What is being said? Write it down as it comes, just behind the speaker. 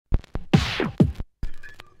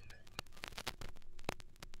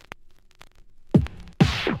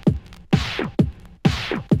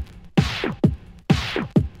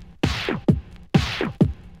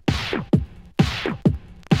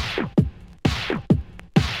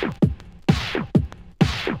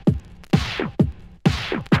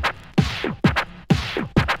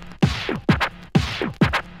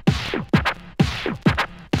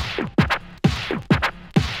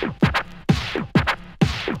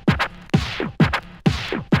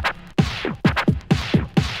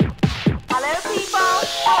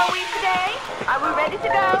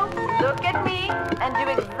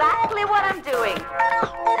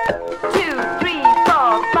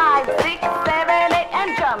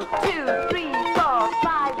jump. 2, 3, 4,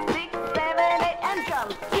 5, 6, 7, 8, and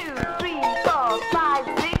jump. 2, 3, 4, 5,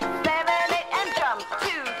 6, 7, 8, and jump.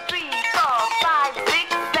 2, 3, 4, 5, 6,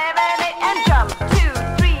 7, 8, and jump. 2,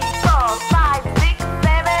 3, 4, 5, 6,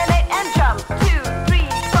 7, 8, and jump. 2, 3,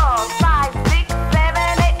 4, 5, 6,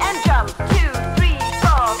 7, 8, and jump. 2, 3, 4, 5,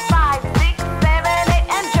 6, 7, 8,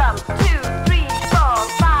 and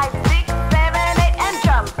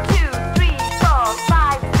jump. 2,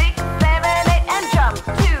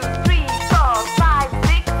 3, 4, 5,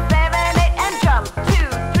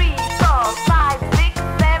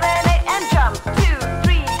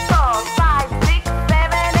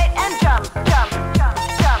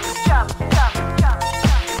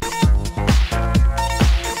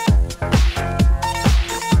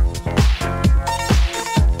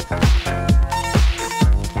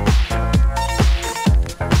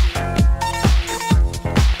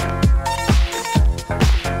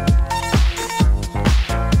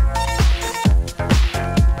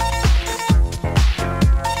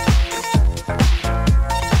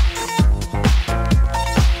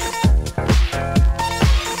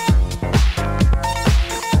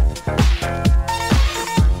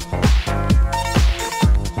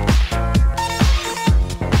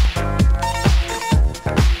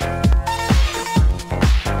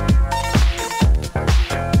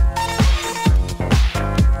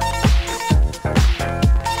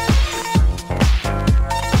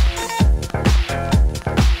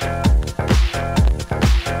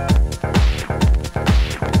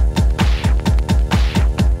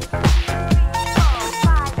 7, 8,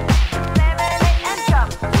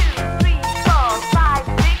 and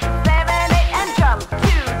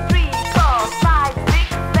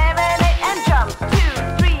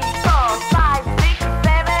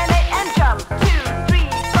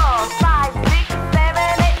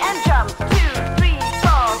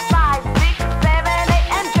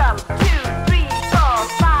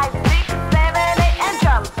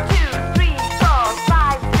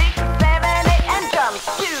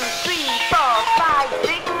jump. 2, 3, 4, 5, 6,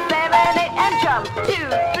 7, 8, and jump. 2,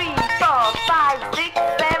 3, 4, 5, 6,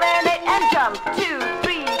 7, 8, and jump. 2,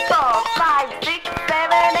 3, 4, 5, 6,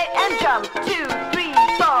 7, 8, and jump. 2, 3,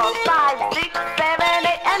 4, 5, 6, 7,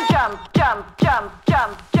 8, and jump. Jump, jump,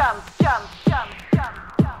 jump, jump, jump, jump,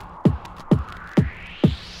 jump.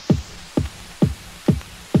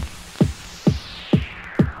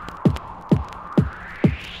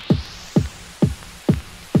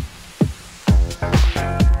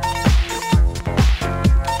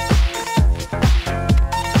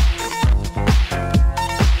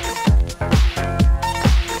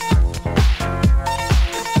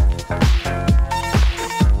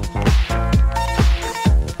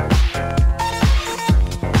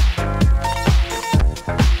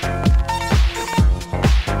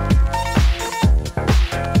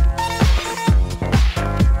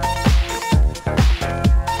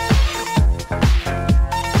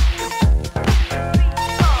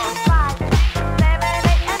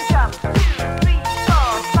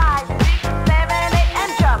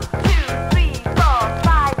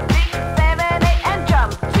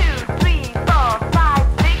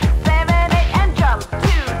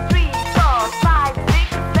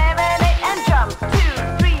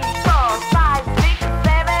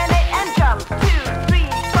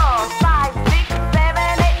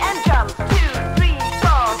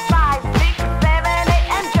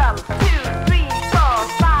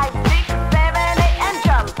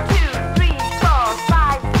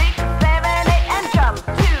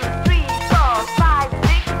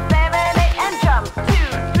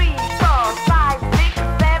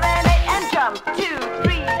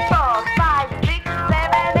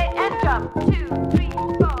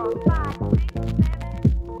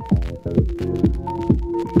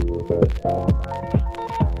 Thank you.